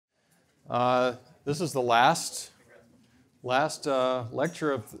This is the last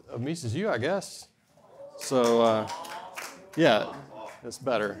lecture of Mises U, I guess. So, yeah, it's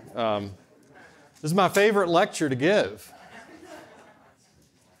better. This is my favorite lecture to give.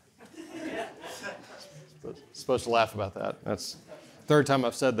 Supposed to laugh about that. That's the third time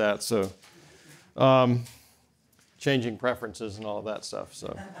I've said that. So, changing preferences and all of that stuff.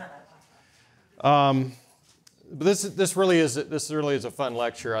 So. But this really is a fun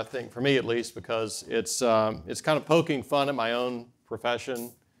lecture, I think, for me at least, because it's kind of poking fun at my own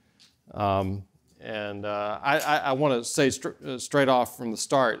profession, and I want to say straight off from the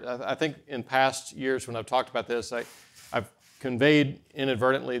start. I think in past years when I've talked about this, I've conveyed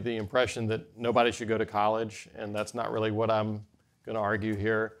inadvertently the impression that nobody should go to college, and that's not really what I'm going to argue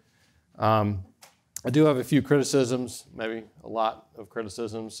here. I do have a few criticisms, maybe a lot of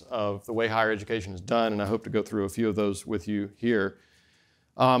criticisms of the way higher education is done, and I hope to go through a few of those with you here.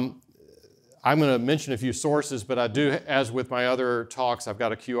 I'm going to mention a few sources, but I do, as with my other talks, I've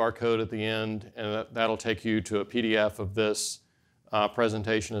got a QR code at the end, and that'll take you to a PDF of this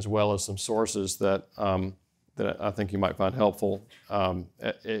presentation, as well as some sources that I think you might find helpful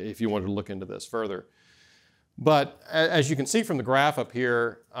if you wanted to look into this further. But as you can see from the graph up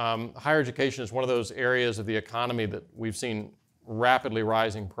here, higher education is one of those areas of the economy that we've seen rapidly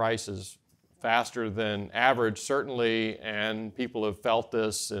rising prices faster than average, certainly, and people have felt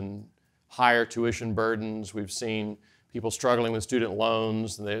this in higher tuition burdens. We've seen people struggling with student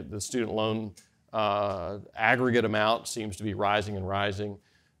loans. The student loan aggregate amount seems to be rising and rising.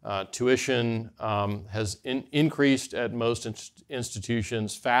 Tuition has increased at most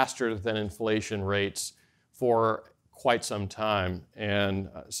institutions faster than inflation rates for quite some time, and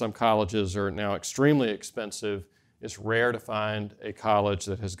some colleges are now extremely expensive. It's rare to find a college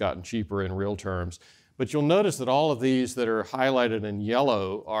that has gotten cheaper in real terms. But you'll notice that all of these that are highlighted in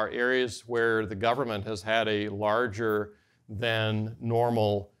yellow are areas where the government has had a larger than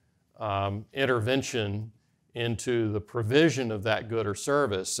normal intervention into the provision of that good or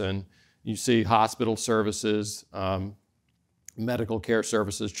service. And you see hospital services, medical care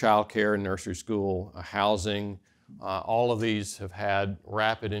services, child care, nursery school, housing. All of these have had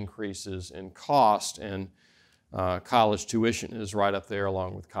rapid increases in cost, and college tuition is right up there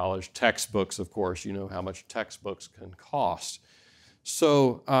along with college textbooks, of course. You know how much textbooks can cost.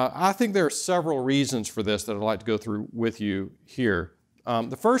 So I think there are several reasons for this that I'd like to go through with you here.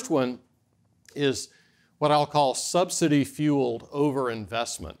 The first one is what I'll call subsidy-fueled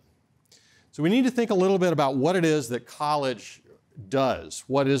overinvestment. So we need to think a little bit about what it is that college does.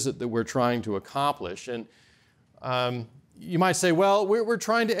 What is it that we're trying to accomplish? And you might say, well, we're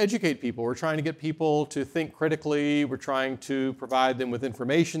trying to educate people. We're trying to get people to think critically. We're trying to provide them with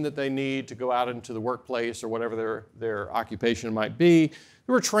information that they need to go out into the workplace or whatever their occupation might be.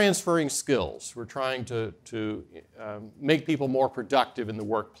 We're transferring skills. We're trying to make people more productive in the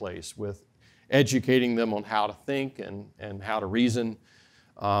workplace with educating them on how to think and how to reason.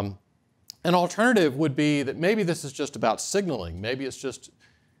 An alternative would be that maybe this is just about signaling. Maybe it's just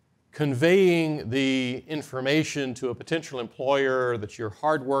conveying the information to a potential employer that you're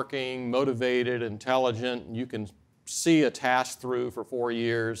hardworking, motivated, intelligent, and you can see a task through for 4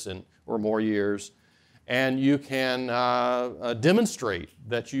 years or more years, and you can demonstrate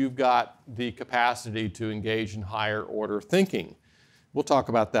that you've got the capacity to engage in higher order thinking. We'll talk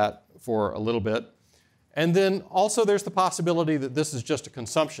about that for a little bit. And then also there's the possibility that this is just a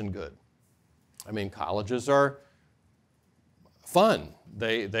consumption good. I mean, colleges are fun.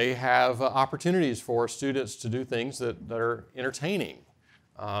 They have opportunities for students to do things that are entertaining.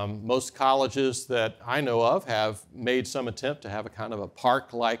 Most colleges that I know of have made some attempt to have a kind of a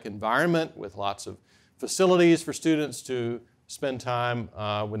park-like environment with lots of facilities for students to spend time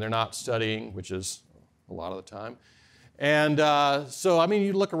when they're not studying, which is a lot of the time. And so, I mean,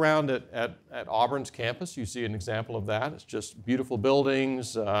 you look around at Auburn's campus, you see an example of that. It's just beautiful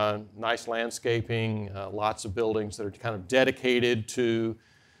buildings, nice landscaping, lots of buildings that are kind of dedicated to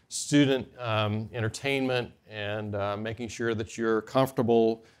student entertainment and making sure that you're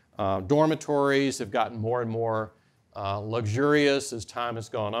comfortable. Dormitories have gotten more and more luxurious as time has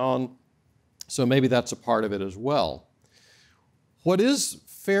gone on. So maybe that's a part of it as well. What is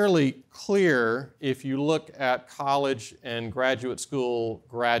fairly clear if you look at college and graduate school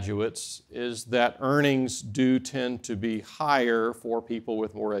graduates is that earnings do tend to be higher for people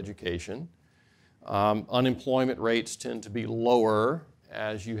with more education. Unemployment rates tend to be lower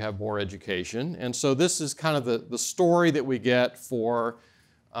as you have more education. And so this is kind of the story that we get for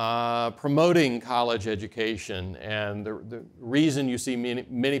promoting college education, and the reason you see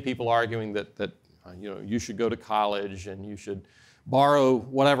many people arguing that you should go to college and you should borrow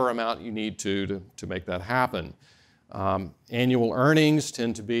whatever amount you need to make that happen. Annual earnings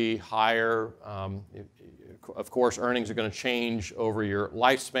tend to be higher. Of course, earnings are going to change over your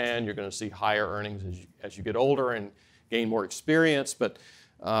lifespan. You're going to see higher earnings as you get older and gain more experience. But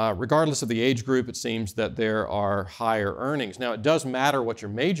regardless of the age group, it seems that there are higher earnings. Now, it does matter what your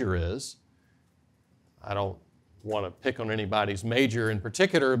major is. I don't want to pick on anybody's major in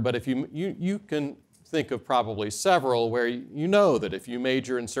particular, but if you can think of probably several where you know that if you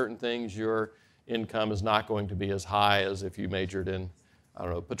major in certain things, your income is not going to be as high as if you majored in, I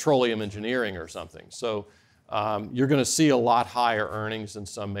don't know, petroleum engineering or something. So you're going to see a lot higher earnings in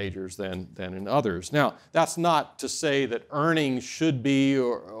some majors than in others. Now, that's not to say that earnings should be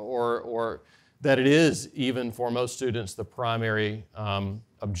or that it is, even for most students, the primary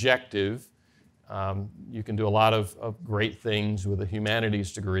objective. You can do a lot of great things with a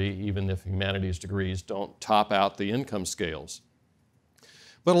humanities degree, even if humanities degrees don't top out the income scales.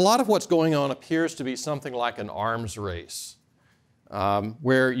 But a lot of what's going on appears to be something like an arms race,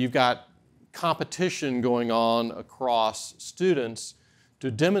 where you've got competition going on across students to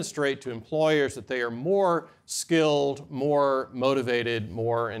demonstrate to employers that they are more skilled, more motivated,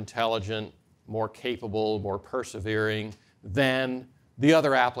 more intelligent, more capable, more persevering than the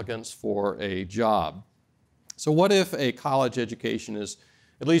other applicants for a job. So what if a college education is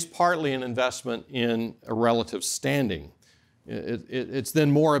at least partly an investment in a relative standing? It's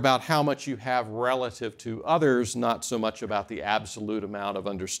then more about how much you have relative to others, not so much about the absolute amount of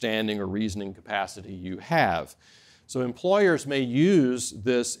understanding or reasoning capacity you have. So employers may use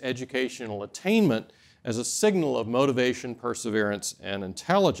this educational attainment as a signal of motivation, perseverance, and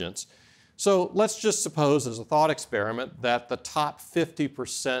intelligence. So let's just suppose, as a thought experiment, that the top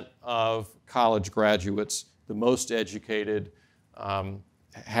 50% of college graduates, the most educated,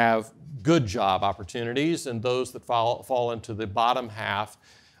 have good job opportunities, and those that fall into the bottom half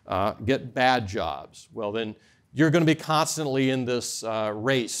get bad jobs. Well, then you're going to be constantly in this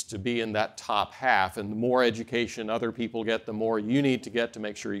race to be in that top half, and the more education other people get, the more you need to get to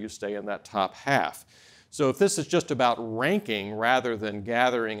make sure you stay in that top half. So if this is just about ranking rather than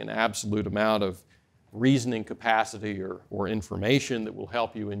gathering an absolute amount of reasoning capacity or information that will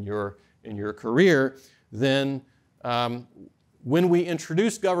help you in your career, then when we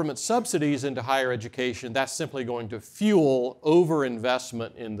introduce government subsidies into higher education, that's simply going to fuel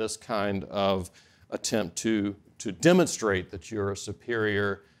overinvestment in this kind of attempt to demonstrate that you're a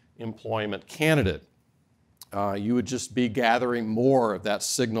superior employment candidate. You would just be gathering more of that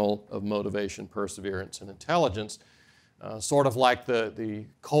signal of motivation, perseverance, and intelligence, sort of like the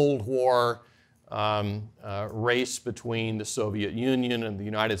Cold War race between the Soviet Union and the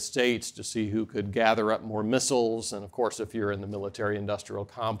United States to see who could gather up more missiles. And of course, if you're in the military-industrial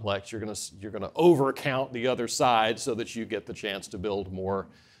complex, you're going to overcount the other side so that you get the chance to build more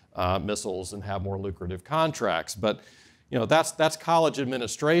missiles and have more lucrative contracts. But that's college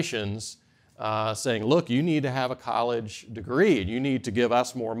administrations saying, look, you need to have a college degree, and you need to give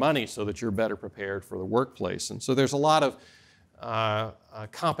us more money so that you're better prepared for the workplace. And so there's a lot of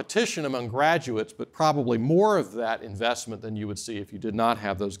competition among graduates, but probably more of that investment than you would see if you did not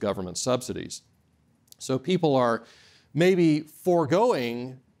have those government subsidies. So people are maybe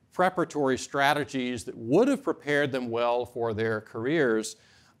foregoing preparatory strategies that would have prepared them well for their careers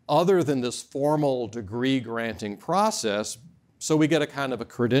other than this formal degree granting process, so we get a kind of a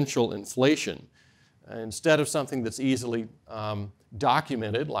credential inflation. Instead of something that's easily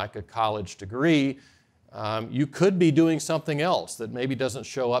documented, like a college degree, you could be doing something else that maybe doesn't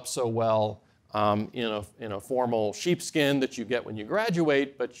show up so well in a formal sheepskin that you get when you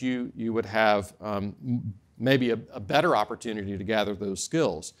graduate, but you would have maybe a better opportunity to gather those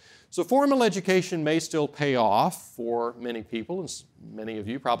skills. So formal education may still pay off for many people, and many of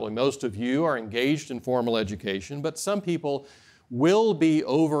you, probably most of you, are engaged in formal education, but some people will be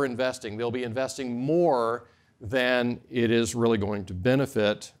over-investing. They'll be investing more than it is really going to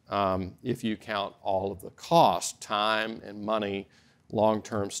benefit if you count all of the cost, time and money,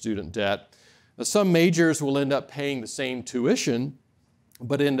 long-term student debt. Now, some majors will end up paying the same tuition,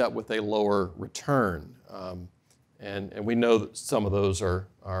 but end up with a lower return. And we know that some of those are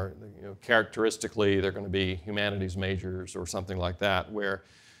characteristically, they're going to be humanities majors or something like that, where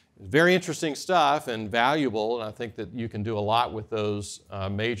it's very interesting stuff and valuable, and I think that you can do a lot with those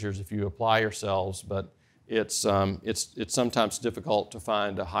majors if you apply yourselves, but it's sometimes difficult to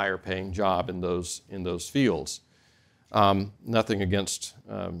find a higher paying job in those fields. Nothing against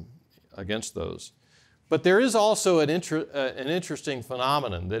those. But there is also an interesting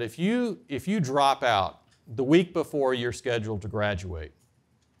phenomenon that if you drop out the week before you're scheduled to graduate,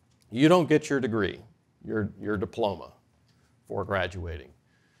 you don't get your degree, your diploma, before graduating.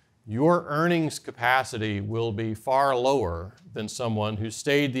 Your earnings capacity will be far lower than someone who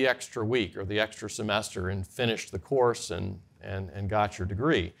stayed the extra week or the extra semester and finished the course and got your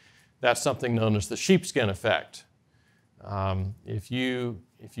degree. That's something known as the sheepskin effect. If you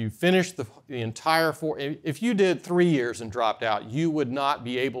finish the entire if you did 3 years and dropped out, you would not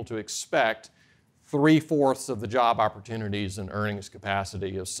be able to expect 3/4 of the job opportunities and earnings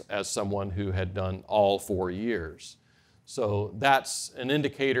capacity as someone who had done all 4 years. So that's an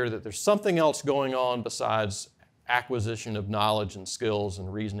indicator that there's something else going on besides acquisition of knowledge and skills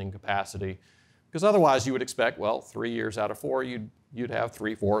and reasoning capacity, because otherwise you would expect, well, 3 years out of 4, you'd have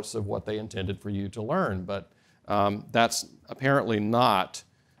 3/4 of what they intended for you to learn. But that's apparently not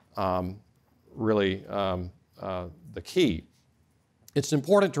really the key. It's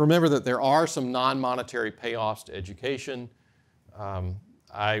important to remember that there are some non-monetary payoffs to education.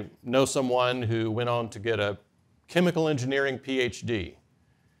 I know someone who went on to get a chemical engineering PhD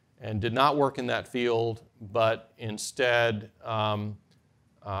and did not work in that field, but instead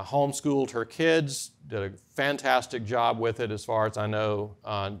homeschooled her kids, did a fantastic job with it as far as I know,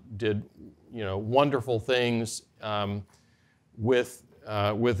 did wonderful things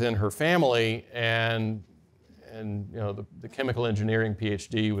within her family, and the chemical engineering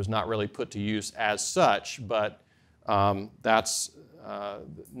PhD was not really put to use as such, but that's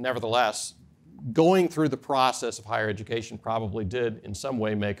nevertheless, going through the process of higher education probably did in some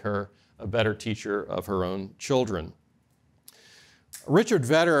way make her a better teacher of her own children. Richard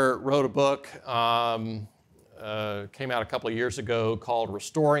Vedder wrote a book, came out a couple of years ago, called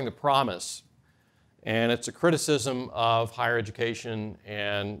Restoring the Promise. And it's a criticism of higher education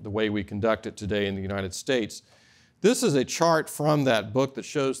and the way we conduct it today in the United States. This is a chart from that book that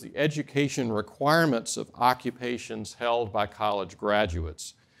shows the education requirements of occupations held by college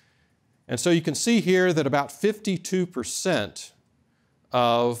graduates. And so you can see here that about 52%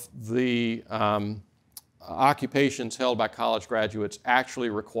 of the occupations held by college graduates actually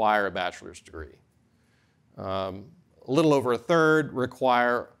require a bachelor's degree. A little over a third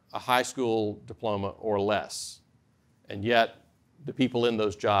require a high school diploma or less. And yet, the people in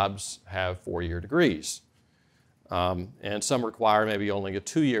those jobs have 4-year degrees. And some require maybe only a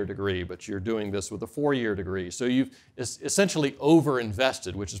 2-year degree, but you're doing this with a 4-year degree. So you've essentially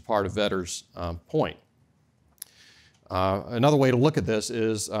over-invested, which is part of Vedder's point. Another way to look at this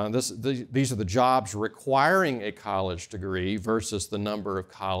is these are the jobs requiring a college degree versus the number of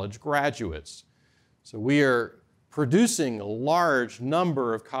college graduates. So we are producing a large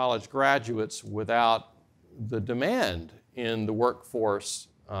number of college graduates without the demand in the workforce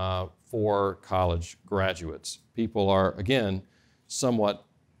for college graduates. People are, again, somewhat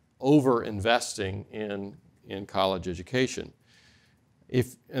over-investing in college education.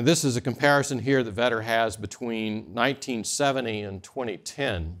 And this is a comparison here that Vedder has between 1970 and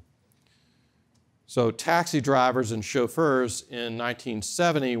 2010. So taxi drivers and chauffeurs in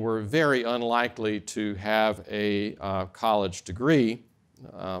 1970 were very unlikely to have a college degree,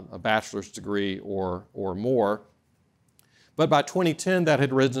 a bachelor's degree or more. But by 2010, that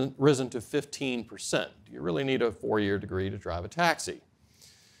had risen to 15%. You really need a 4-year degree to drive a taxi.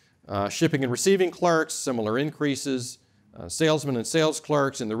 Shipping and receiving clerks, similar increases. Salesmen and sales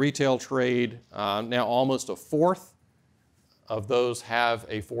clerks in the retail trade, now almost a fourth of those have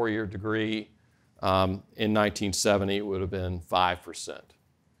a 4-year degree. In 1970, it would have been 5%.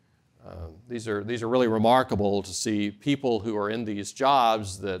 These are really remarkable to see people who are in these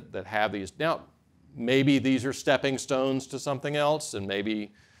jobs that have these. Now, maybe these are stepping stones to something else, and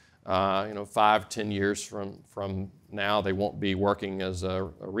maybe 5, 10 years from now, they won't be working as a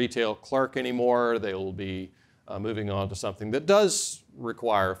retail clerk anymore. They will be moving on to something that does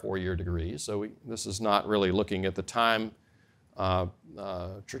require a 4-year degree. So this is not really looking at the time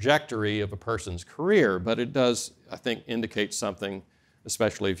trajectory of a person's career, but it does, I think, indicate something,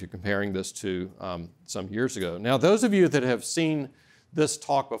 especially if you're comparing this to some years ago. Now, those of you that have seen this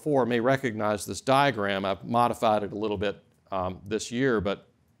talk before may recognize this diagram. I've modified it a little bit this year, but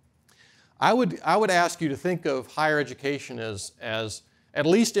I would ask you to think of higher education as at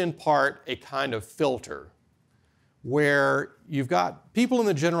least in part, a kind of filter, where you've got people in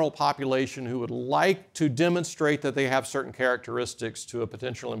the general population who would like to demonstrate that they have certain characteristics to a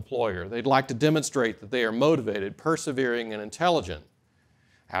potential employer. They'd like to demonstrate that they are motivated, persevering, and intelligent.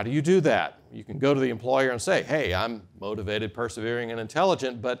 How do you do that? You can go to the employer and say, hey, I'm motivated, persevering, and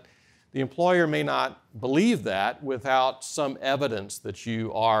intelligent, but the employer may not believe that without some evidence that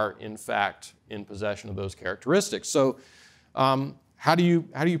you are, in fact, in possession of those characteristics. So how do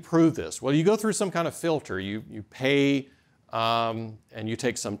you prove this? Well, you go through some kind of filter. You pay and you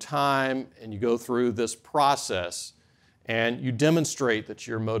take some time and you go through this process. And you demonstrate that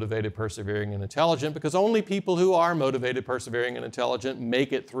you're motivated, persevering, and intelligent, because only people who are motivated, persevering, and intelligent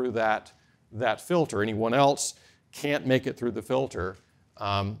make it through that filter. Anyone else can't make it through the filter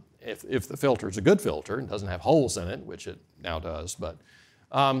if the filter is a good filter and doesn't have holes in it, which it now does. But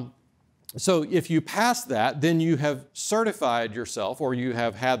so if you pass that, then you have certified yourself, or you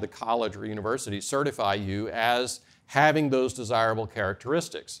have had the college or university certify you as having those desirable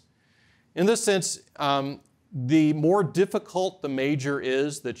characteristics. In this sense, the more difficult the major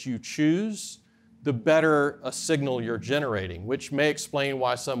is that you choose, the better a signal you're generating, which may explain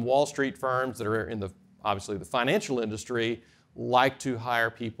why some Wall Street firms that are in obviously the financial industry like to hire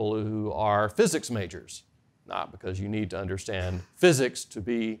people who are physics majors. Not because you need to understand physics to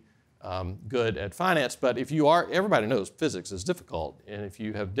be good at finance, but if you are, everybody knows physics is difficult, and if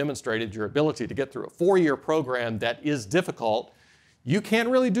you have demonstrated your ability to get through a 4-year program that is difficult, you can't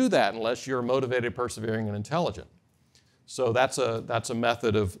really do that unless you're motivated, persevering, and intelligent. So that's a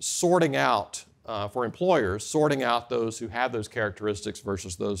method of sorting out, for employers, sorting out those who have those characteristics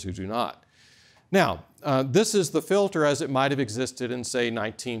versus those who do not. Now, this is the filter as it might have existed in, say,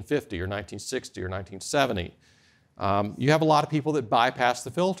 1950 or 1960 or 1970. You have a lot of people that bypass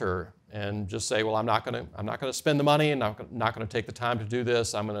the filter and just say, well, I'm not going to spend the money, and I'm not going to take the time to do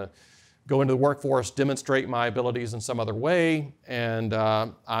this. I'm going to go into the workforce, demonstrate my abilities in some other way, and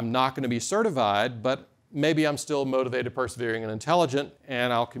I'm not going to be certified, but maybe I'm still motivated, persevering, and intelligent,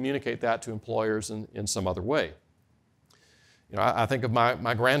 and I'll communicate that to employers in some other way. You know, I think of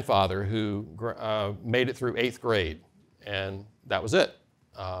my grandfather who made it through 8th grade, and that was it.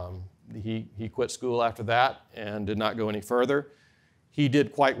 He quit school after that and did not go any further. He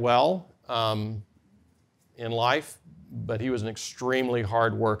did quite well in life, but he was an extremely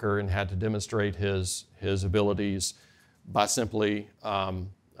hard worker and had to demonstrate his abilities by simply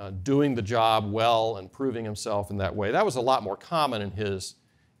doing the job well and proving himself in that way. That was a lot more common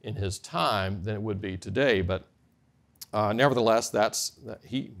in his time than it would be today, but nevertheless,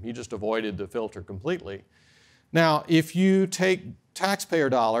 he just avoided the filter completely. Now, if you take taxpayer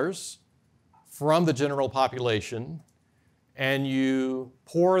dollars from the general population and you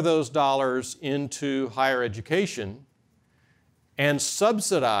pour those dollars into higher education and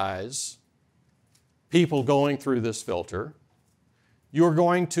subsidize people going through this filter, you're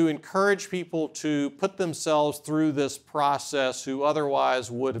going to encourage people to put themselves through this process who otherwise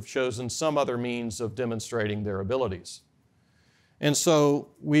would have chosen some other means of demonstrating their abilities. And so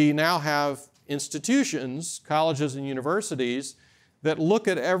we now have institutions, colleges and universities, that look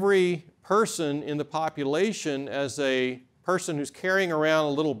at every person in the population as a person who's carrying around a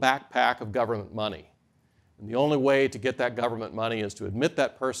little backpack of government money. And the only way to get that government money is to admit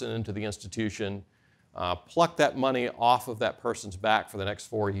that person into the institution, pluck that money off of that person's back for the next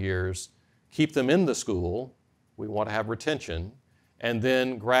 4 years, keep them in the school, we want to have retention, and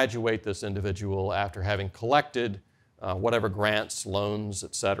then graduate this individual after having collected whatever grants, loans,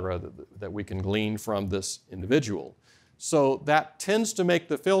 etc., that we can glean from this individual. So that tends to make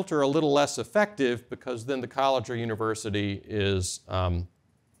the filter a little less effective, because then the college or university is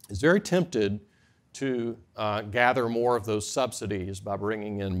very tempted to gather more of those subsidies by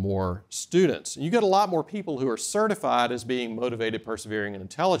bringing in more students. And you get a lot more people who are certified as being motivated, persevering, and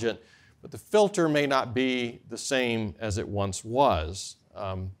intelligent, but the filter may not be the same as it once was.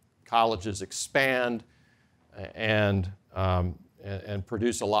 Colleges expand and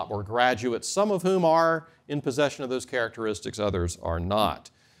produce a lot more graduates, some of whom are in possession of those characteristics, others are not.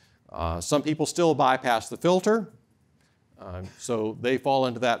 Some people still bypass the filter, so they fall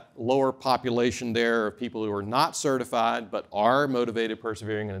into that lower population there of people who are not certified but are motivated,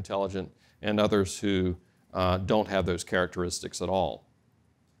 persevering, and intelligent, and others who don't have those characteristics at all.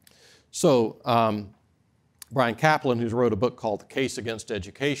 So Brian Kaplan, who's wrote a book called The Case Against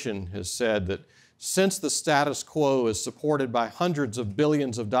Education, has said that since the status quo is supported by hundreds of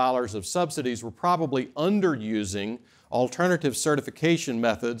billions of dollars of subsidies, we're probably underusing alternative certification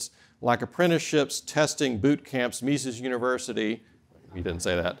methods like apprenticeships, testing, boot camps, Mises University. He didn't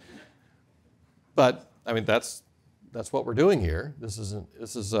say that. But, I mean, that's what we're doing here. This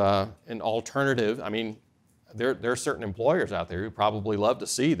is an alternative. I mean, there are certain employers out there who probably love to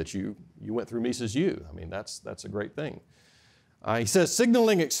see that you went through Mises U. I mean, that's a great thing. He says,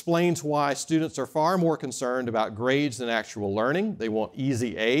 signaling explains why students are far more concerned about grades than actual learning. They want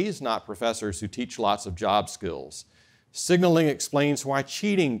easy A's, not professors who teach lots of job skills. Signaling explains why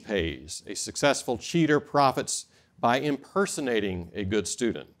cheating pays. A successful cheater profits by impersonating a good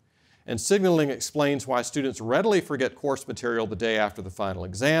student. And signaling explains why students readily forget course material the day after the final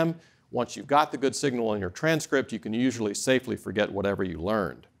exam. Once you've got the good signal in your transcript, you can usually safely forget whatever you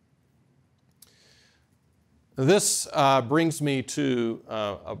learned. This brings me to,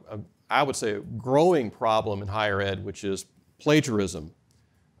 I would say, a growing problem in higher ed, which is plagiarism.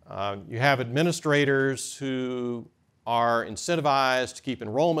 You have administrators who are incentivized to keep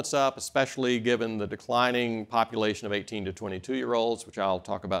enrollments up, especially given the declining population of 18 to 22-year-olds, which I'll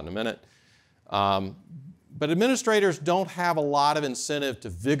talk about in a minute. But administrators don't have a lot of incentive to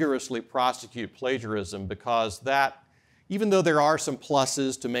vigorously prosecute plagiarism because that, even though there are some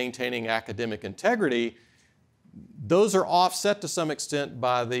pluses to maintaining academic integrity, those are offset to some extent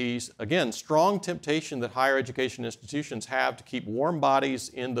by these, again, strong temptation that higher education institutions have to keep warm bodies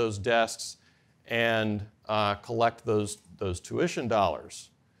in those desks and collect those tuition dollars.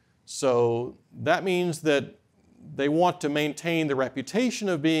 So that means that they want to maintain the reputation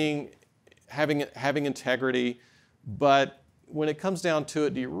of having integrity, but when it comes down to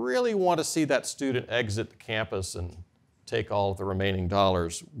it, do you really want to see that student exit the campus and take all of the remaining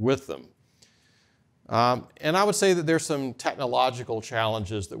dollars with them? And I would say that there's some technological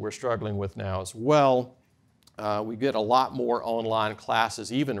challenges that we're struggling with now as well. We get a lot more online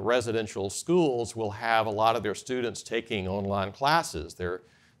classes. Even residential schools will have a lot of their students taking online classes. They're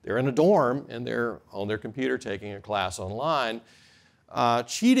in a dorm and they're on their computer taking a class online.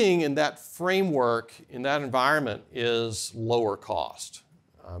 Cheating in that framework, in that environment, is lower cost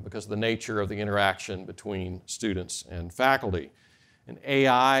because of the nature of the interaction between students and faculty. And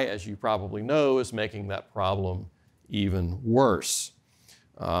AI, as you probably know, is making that problem even worse.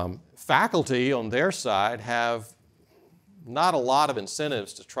 Faculty, on their side, have not a lot of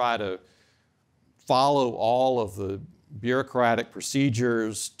incentives to try to follow all of the bureaucratic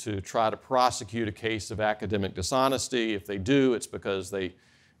procedures to try to prosecute a case of academic dishonesty. If they do, it's because they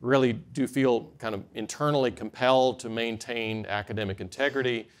really do feel kind of internally compelled to maintain academic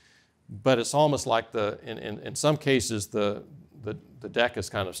integrity. But it's almost like in some cases, the deck is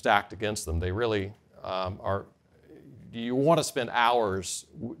kind of stacked against them. They really you want to spend hours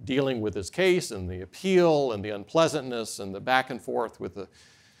dealing with this case and the appeal and the unpleasantness and the back and forth with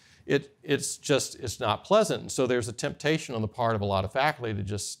it's not pleasant. And so there's a temptation on the part of a lot of faculty to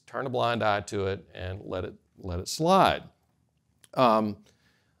just turn a blind eye to it and let it slide. I'm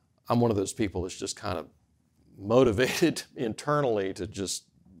one of those people that's just kind of motivated internally to just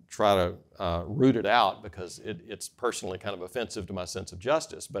try to root it out because it's personally kind of offensive to my sense of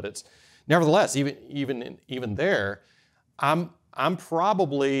justice. But it's nevertheless, even there, I'm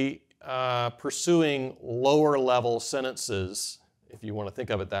probably pursuing lower level sentences, if you want to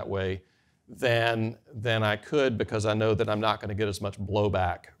think of it that way, than I could because I know that I'm not going to get as much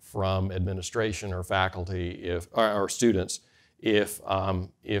blowback from administration or faculty or students if I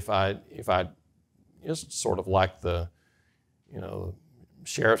it's sort of like the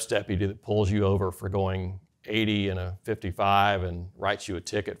sheriff's deputy that pulls you over for going 80 in a 55 and writes you a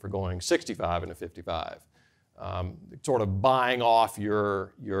ticket for going 65 in a 55. Sort of buying off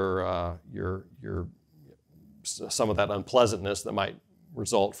your some of that unpleasantness that might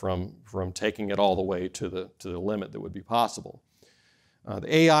result from taking it all the way to the limit that would be possible.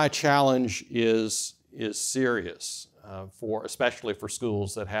 The AI challenge is serious, especially for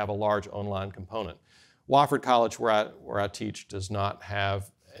schools that have a large online component. Wofford College, where I teach, does not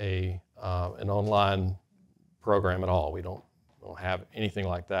have an online program at all. We don't have anything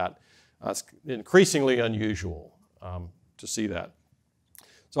like that. It's increasingly unusual to see that.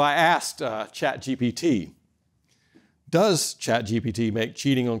 So I asked ChatGPT, does ChatGPT make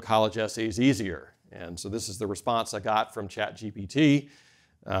cheating on college essays easier? And so this is the response I got from ChatGPT,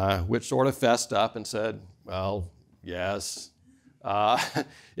 which sort of fessed up and said, well, yes.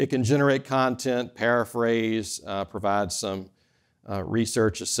 It can generate content, paraphrase, provide some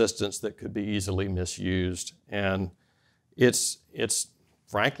research assistance that could be easily misused. And it's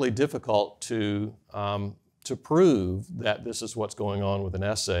frankly difficult to prove that this is what's going on with an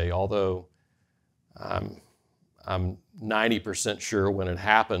essay, although I'm 90% sure when it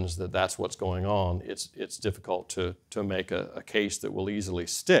happens that that's what's going on. It's difficult to make a case that will easily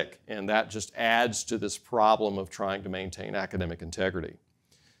stick, and that just adds to this problem of trying to maintain academic integrity.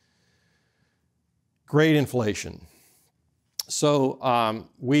 Grade inflation. So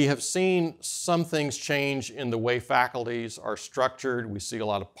we have seen some things change in the way faculties are structured. We see a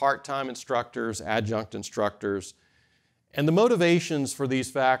lot of part-time instructors, adjunct instructors, and the motivations for these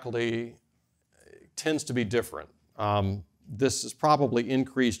faculty tends to be different. This is probably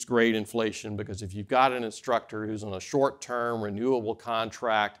increased grade inflation because if you've got an instructor who's on a short-term renewable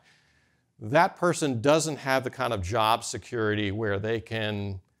contract, that person doesn't have the kind of job security where they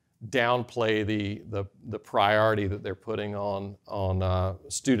can downplay the priority that they're putting on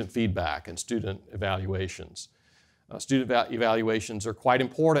student feedback and student evaluations. Student evaluations are quite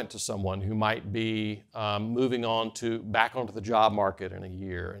important to someone who might be moving on back onto the job market in a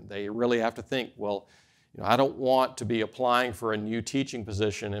year. And they really have to think, well, I don't want to be applying for a new teaching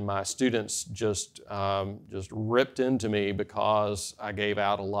position and my students just ripped into me because I gave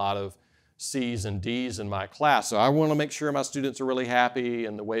out a lot of C's and D's in my class. So I want to make sure my students are really happy,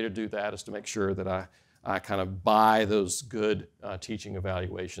 and the way to do that is to make sure that I kind of buy those good teaching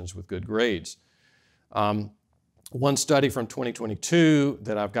evaluations with good grades. One study from 2022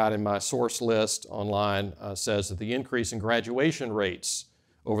 that I've got in my source list online says that the increase in graduation rates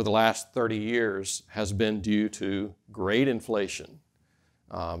over the last 30 years has been due to grade inflation.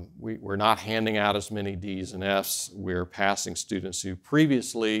 We're not handing out as many D's and F's. We're passing students who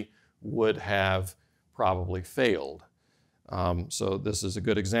previously would have probably failed. So this is a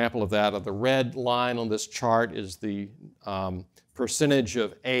good example of that. The red line on this chart is the percentage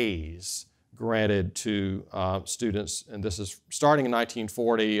of A's granted to students, and this is starting in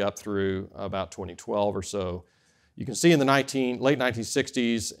 1940 up through about 2012 or so. You can see in the late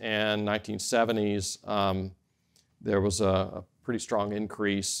 1960s and 1970s, there was a pretty strong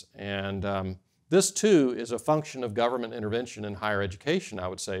increase, and this too is a function of government intervention in higher education, I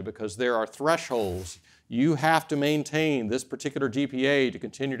would say, because there are thresholds. You have to maintain this particular GPA to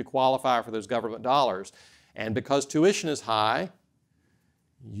continue to qualify for those government dollars, and because tuition is high,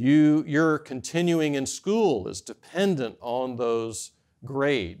 your continuing in school is dependent on those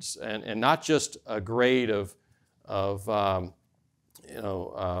grades, and not just a grade of a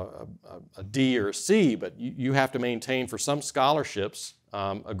D or a C, but you have to maintain for some scholarships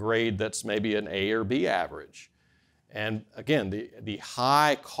a grade that's maybe an A or B average. And again, the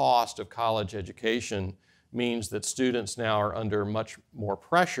high cost of college education means that students now are under much more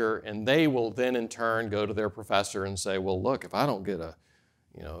pressure, and they will then in turn go to their professor and say, well, look, if I don't get a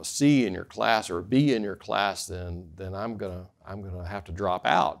C in your class or a B in your class, then I'm gonna have to drop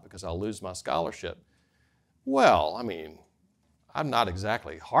out because I'll lose my scholarship. Well, I mean, I'm not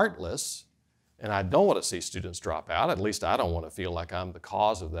exactly heartless, and I don't want to see students drop out. At least I don't want to feel like I'm the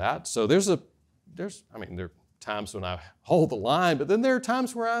cause of that. So there are times when I hold the line, but then there are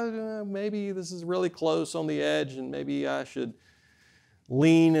times where maybe this is really close on the edge, and maybe I should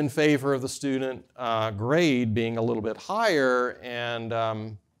lean in favor of the student grade being a little bit higher, and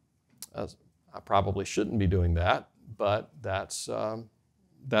I probably shouldn't be doing that, but that's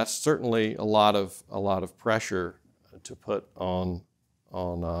certainly a lot of pressure to put on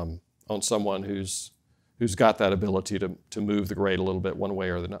someone who's got that ability to move the grade a little bit one way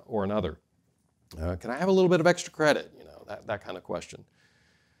or another. Can I have a little bit of extra credit? That kind of question.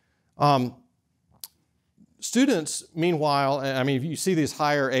 Students, meanwhile, I mean, you see these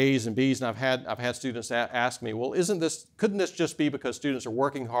higher A's and B's, and I've had students ask me, well, couldn't this just be because students are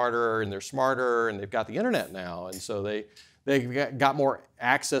working harder and they're smarter and they've got the internet now, and so they've got more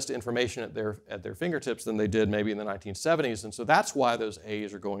access to information at their fingertips than they did maybe in the 1970s, and so that's why those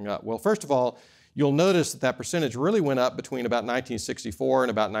A's are going up. Well, first of all, you'll notice that percentage really went up between about 1964 and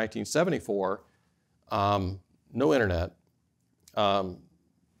about 1974. No internet.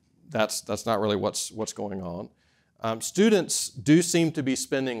 That's not really what's going on. Students do seem to be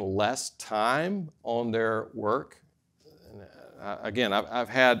spending less time on their work. Again,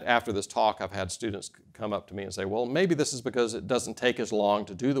 after this talk, I've had students come up to me and say, well, maybe this is because it doesn't take as long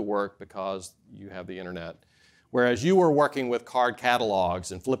to do the work because you have the internet. Whereas you were working with card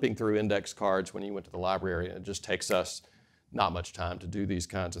catalogs and flipping through index cards when you went to the library, and it just takes us not much time to do these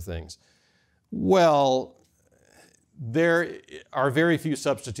kinds of things. Well, there are very few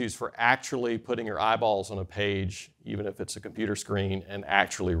substitutes for actually putting your eyeballs on a page, even if it's a computer screen, and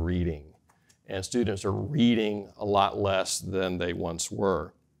actually reading. And students are reading a lot less than they once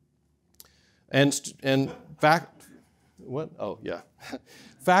were. And what? Oh, yeah.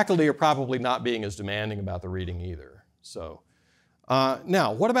 Faculty are probably not being as demanding about the reading either. So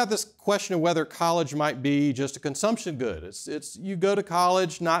now, what about this question of whether college might be just a consumption good? You go to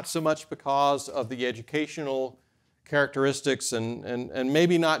college not so much because of the educational characteristics and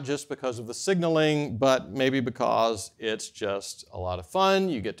maybe not just because of the signaling, but maybe because it's just a lot of fun.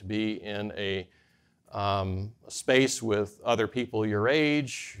 You get to be in a space with other people your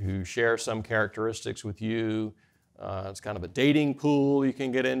age who share some characteristics with you. It's kind of a dating pool you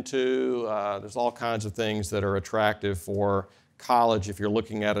can get into. There's all kinds of things that are attractive for college if you're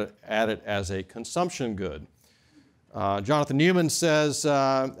looking at it as a consumption good. Jonathan Newman says,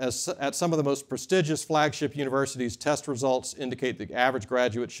 at some of the most prestigious flagship universities, test results indicate the average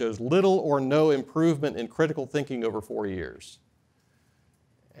graduate shows little or no improvement in critical thinking over 4 years.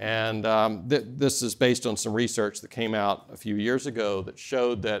 And this is based on some research that came out a few years ago that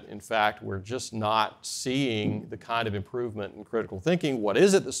showed that, in fact, we're just not seeing the kind of improvement in critical thinking. What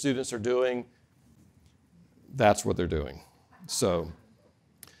is it that students are doing? That's what they're doing. So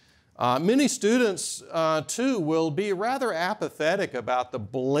many students, too, will be rather apathetic about the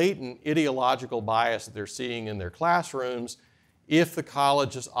blatant ideological bias that they're seeing in their classrooms if the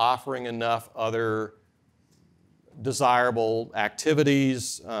college is offering enough other desirable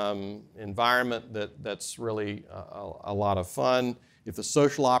activities, environment that's really a lot of fun. If the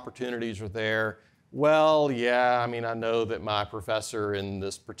social opportunities are there, well, yeah, I mean, I know that my professor in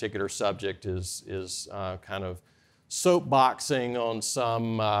this particular subject is kind of soapboxing on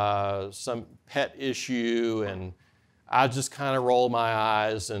some pet issue, and I just kind of roll my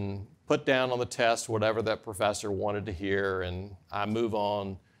eyes and put down on the test whatever that professor wanted to hear, and I move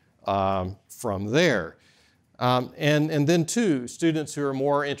on from there. And then, too, students who are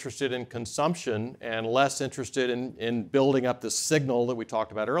more interested in consumption and less interested in building up the signal that we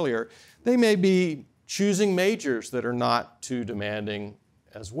talked about earlier, they may be choosing majors that are not too demanding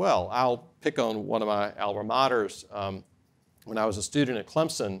as well. I'll pick on one of my alma maters. When I was a student at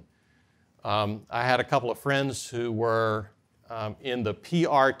Clemson, I had a couple of friends who were in the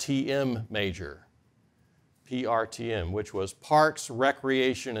PRTM major, PRTM, which was Parks,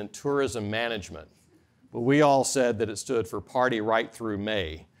 Recreation, and Tourism Management. But we all said that it stood for Party Right Through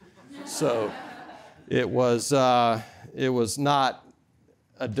May. So it was not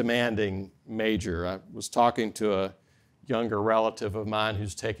a demanding major. I was talking to a younger relative of mine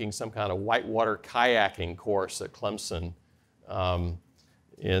who's taking some kind of whitewater kayaking course at Clemson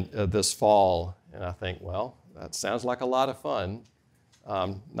this fall. And I think, well, that sounds like a lot of fun.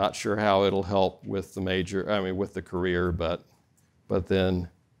 Not sure how it'll help with the with the career, but then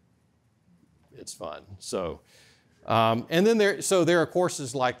it's fun. So, and then there are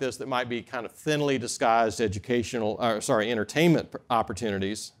courses like this that might be kind of thinly disguised entertainment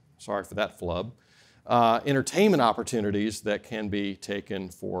opportunities. Sorry for that flub. Entertainment opportunities that can be taken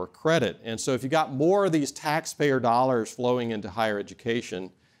for credit. And so if you got more of these taxpayer dollars flowing into higher education,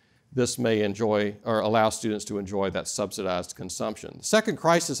 this may allow students to enjoy that subsidized consumption. The second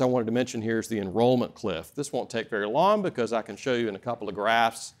crisis I wanted to mention here is the enrollment cliff. This won't take very long because I can show you in a couple of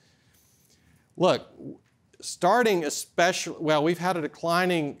graphs. Look, we've had a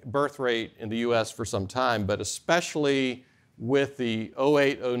declining birth rate in the U.S. for some time, but especially with the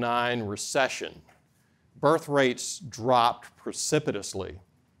 08-09 recession, birth rates dropped precipitously.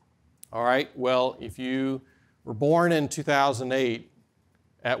 All right, well, if you were born in 2008,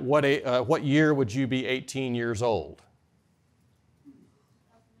 at what year would you be 18 years old?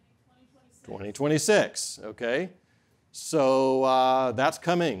 2026, okay? So that's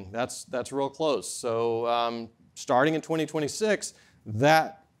coming. That's real close. So starting in 2026,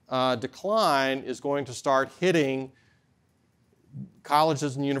 that decline is going to start hitting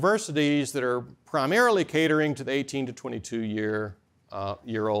colleges and universities that are primarily catering to the 18 to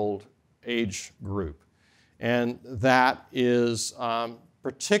 22-year-old age group. And that is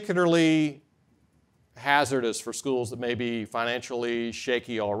particularly hazardous for schools that may be financially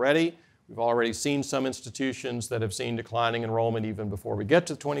shaky already. We've already seen some institutions that have seen declining enrollment even before we get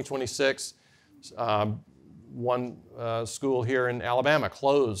to 2026. One school here in Alabama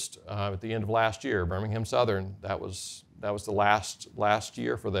closed at the end of last year, Birmingham Southern. That was the last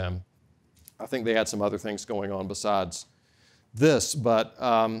year for them. I think they had some other things going on besides this, but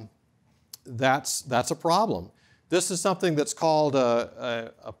that's a problem. This is something that's called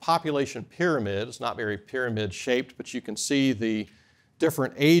a population pyramid. It's not very pyramid shaped, but you can see the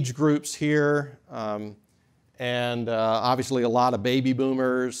different age groups here, and obviously a lot of baby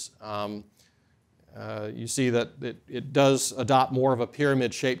boomers. You see that it does adopt more of a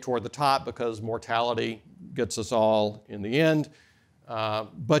pyramid shape toward the top because mortality gets us all in the end.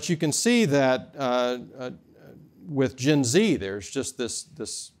 But you can see that with Gen Z, there's just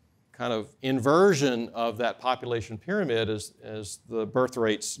this kind of inversion of that population pyramid as the birth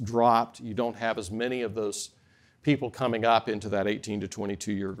rates dropped. You don't have as many of those people coming up into that 18 to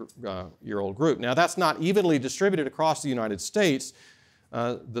 22-year-old group. Now, that's not evenly distributed across the United States.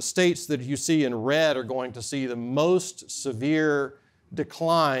 The states that you see in red are going to see the most severe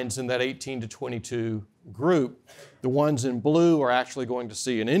declines in that 18 to 22 group. The ones in blue are actually going to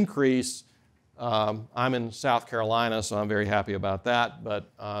see an increase. I'm in South Carolina, so I'm very happy about that, but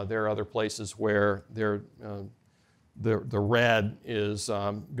there are other places where the red is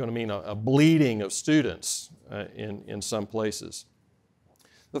going to mean a bleeding of students in some places.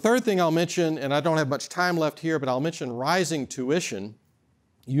 The third thing I'll mention, and I don't have much time left here, but I'll mention rising tuition.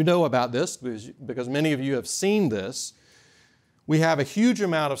 You know about this because many of you have seen this. We have a huge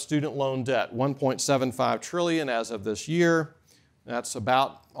amount of student loan debt, $1.75 trillion as of this year. That's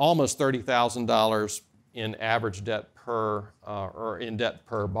about almost $30,000 in average debt per, or in debt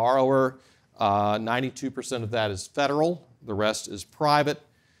per borrower. 92% of that is federal, the rest is private.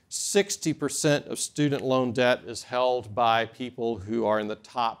 60% of student loan debt is held by people who are in the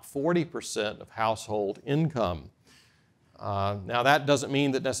top 40% of household income. Now that doesn't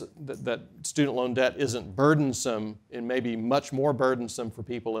mean that student loan debt isn't burdensome. It may be much more burdensome for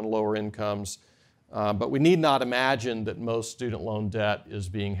people in lower incomes, but we need not imagine that most student loan debt is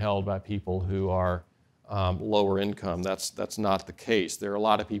being held by people who are lower income. That's not the case. There are a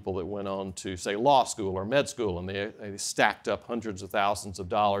lot of people that went on to, say, law school or med school, and they stacked up hundreds of thousands of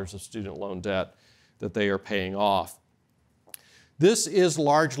dollars of student loan debt that they are paying off. This is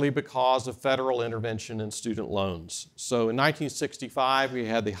largely because of federal intervention in student loans. So in 1965, we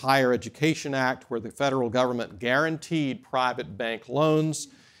had the Higher Education Act, where the federal government guaranteed private bank loans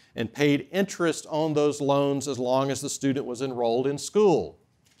and paid interest on those loans as long as the student was enrolled in school.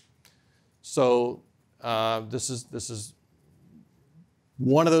 So this is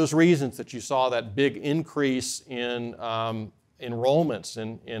one of those reasons that you saw that big increase in enrollments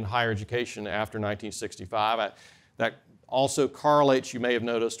in higher education after 1965. That also correlates, you may have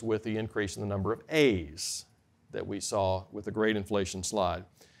noticed, with the increase in the number of A's that we saw with the great inflation slide.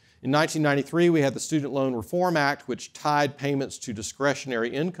 In 1993, we had the Student Loan Reform Act, which tied payments to discretionary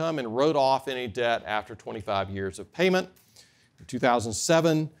income and wrote off any debt after 25 years of payment. In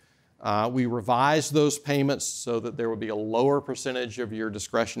 2007, we revised those payments so that there would be a lower percentage of your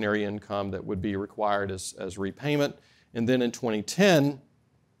discretionary income that would be required as repayment. And then in 2010,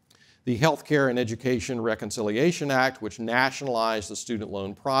 the Healthcare and Education Reconciliation Act, which nationalized the student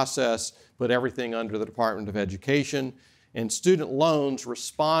loan process, put everything under the Department of Education, and student loans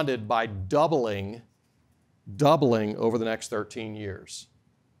responded by doubling over the next 13 years,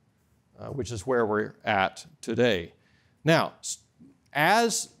 which is where we're at today. Now,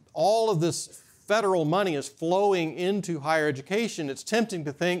 as all of this federal money is flowing into higher education, it's tempting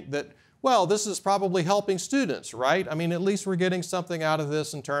to think that, well, this is probably helping students, right? I mean, at least we're getting something out of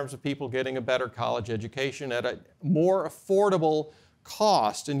this in terms of people getting a better college education at a more affordable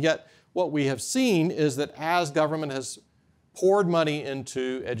cost. And yet, what we have seen is that as government has poured money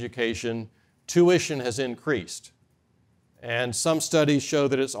into education, tuition has increased. And some studies show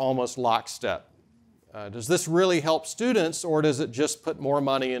that it's almost lockstep. Does this really help students, or does it just put more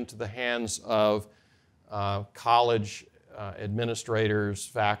money into the hands of college administrators,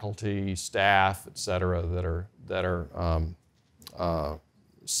 faculty, staff, et cetera, that are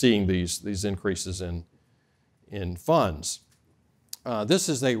seeing these increases in funds? This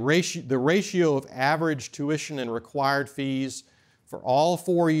is the ratio of average tuition and required fees for all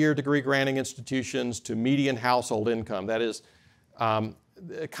four-year degree granting institutions to median household income. That is kind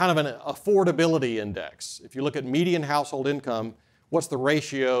of an affordability index. If you look at median household income, what's the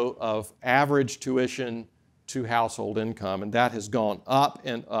ratio of average tuition to household income? And that has gone up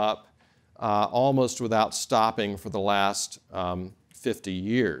and up almost without stopping for the last 50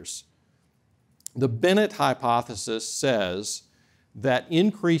 years. The Bennett hypothesis says that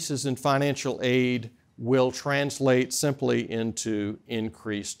increases in financial aid will translate simply into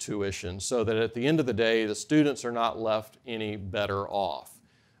increased tuition, so that at the end of the day, the students are not left any better off.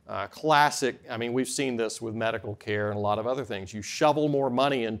 Classic, I mean, we've seen this with medical care and a lot of other things. You shovel more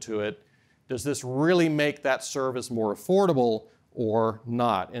money into it. Does this really make that service more affordable or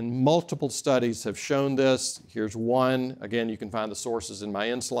not? And multiple studies have shown this. Here's one. Again, you can find the sources in my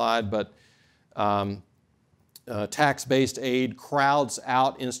end slide, but tax-based aid crowds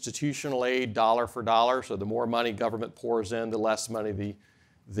out institutional aid dollar for dollar. So the more money government pours in, the less money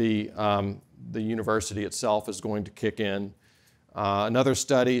the university itself is going to kick in. Another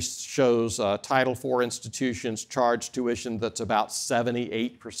study shows Title IV institutions charge tuition that's about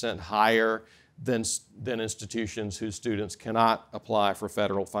 78% higher than institutions whose students cannot apply for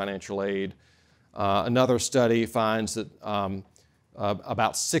federal financial aid. Another study finds that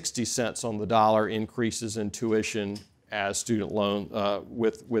about 60 cents on the dollar increases in tuition as student loan,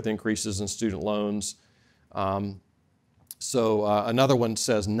 with increases in student loans. Another one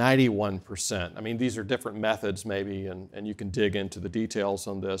says 91%. I mean, these are different methods maybe, and you can dig into the details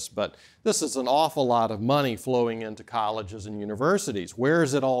on this, but this is an awful lot of money flowing into colleges and universities. Where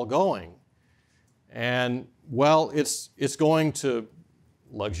is it all going? And, well, it's going to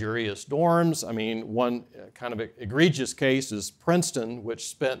luxurious dorms. I mean, one kind of egregious case is Princeton, which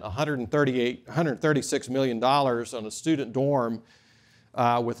spent $136 million on a student dorm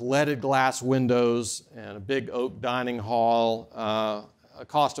with leaded glass windows and a big oak dining hall, a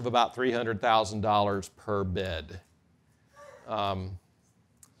cost of about $300,000 per bed.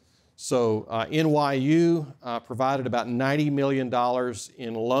 NYU provided about $90 million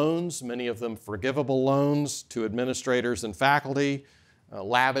in loans, many of them forgivable loans to administrators and faculty,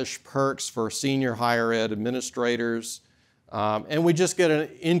 lavish perks for senior higher ed administrators, and we just get an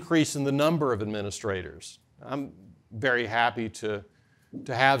increase in the number of administrators. I'm very happy to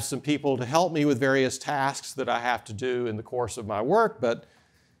have some people to help me with various tasks that I have to do in the course of my work, but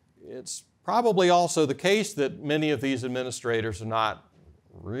it's probably also the case that many of these administrators are not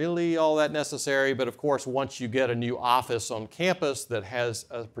really all that necessary, but of course once you get a new office on campus that has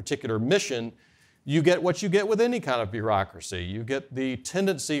a particular mission, you get what you get with any kind of bureaucracy. You get the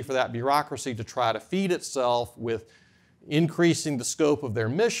tendency for that bureaucracy to try to feed itself with increasing the scope of their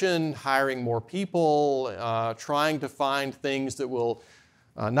mission, hiring more people, trying to find things that will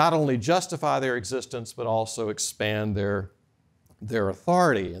not only justify their existence but also expand their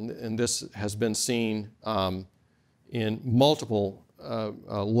authority. And this has been seen in multiple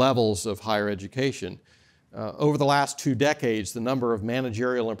levels of higher education. Over the last 2 decades, the number of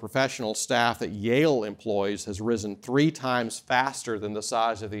managerial and professional staff that Yale employs has risen 3 times faster than the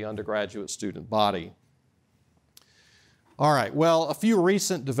size of the undergraduate student body. All right, well, a few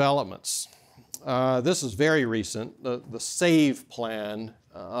recent developments. This is very recent, the SAVE plan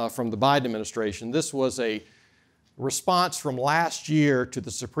from the Biden administration. This was a response from last year to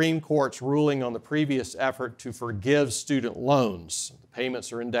the Supreme Court's ruling on the previous effort to forgive student loans. The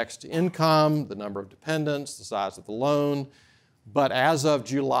payments are indexed to income, the number of dependents, the size of the loan. But as of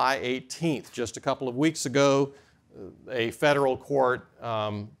July 18th, just a couple of weeks ago, a federal court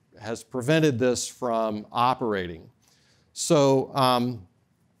has prevented this from operating. So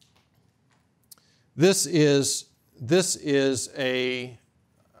this is a,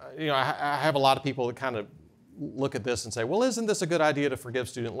 I have a lot of people that kind of look at this and say, well, isn't this a good idea to forgive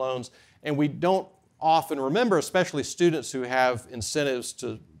student loans? And we don't often remember, especially students who have incentives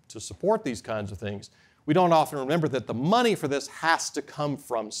to support these kinds of things, we don't often remember that the money for this has to come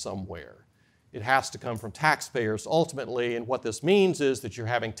from somewhere. It has to come from taxpayers ultimately, and what this means is that you're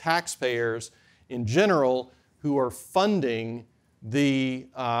having taxpayers in general who are funding the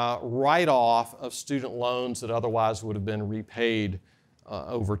write-off of student loans that otherwise would have been repaid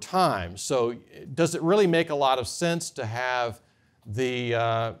over time. So does it really make a lot of sense to have the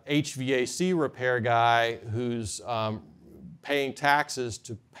HVAC repair guy who's paying taxes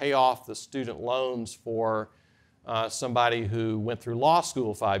to pay off the student loans for somebody who went through law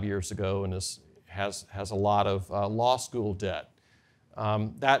school 5 years ago and has a lot of law school debt?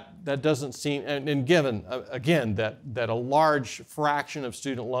 That doesn't seem, and given, again, that a large fraction of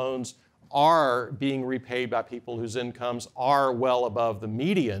student loans are being repaid by people whose incomes are well above the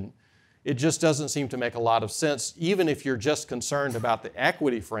median, it just doesn't seem to make a lot of sense, even if you're just concerned about the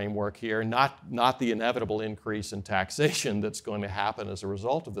equity framework here, not the inevitable increase in taxation that's going to happen as a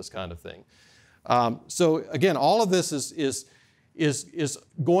result of this kind of thing. So again, all of this is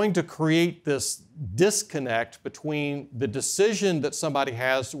going to create this disconnect between the decision that somebody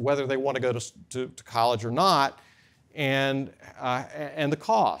has whether they want to go to college or not and the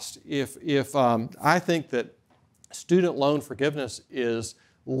cost. If I think that student loan forgiveness is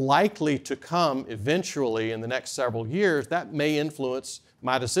likely to come eventually in the next several years, that may influence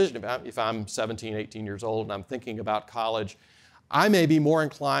my decision. If I'm 17, 18 years old and I'm thinking about college, I may be more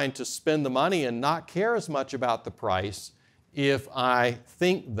inclined to spend the money and not care as much about the price if I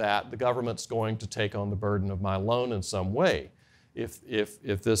think that the government's going to take on the burden of my loan in some way.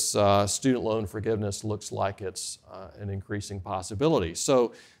 If this student loan forgiveness looks like it's an increasing possibility.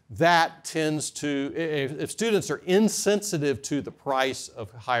 So that tends to, if students are insensitive to the price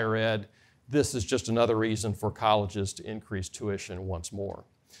of higher ed, this is just another reason for colleges to increase tuition once more.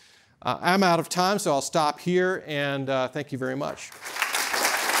 I'm out of time, so I'll stop here, and thank you very much.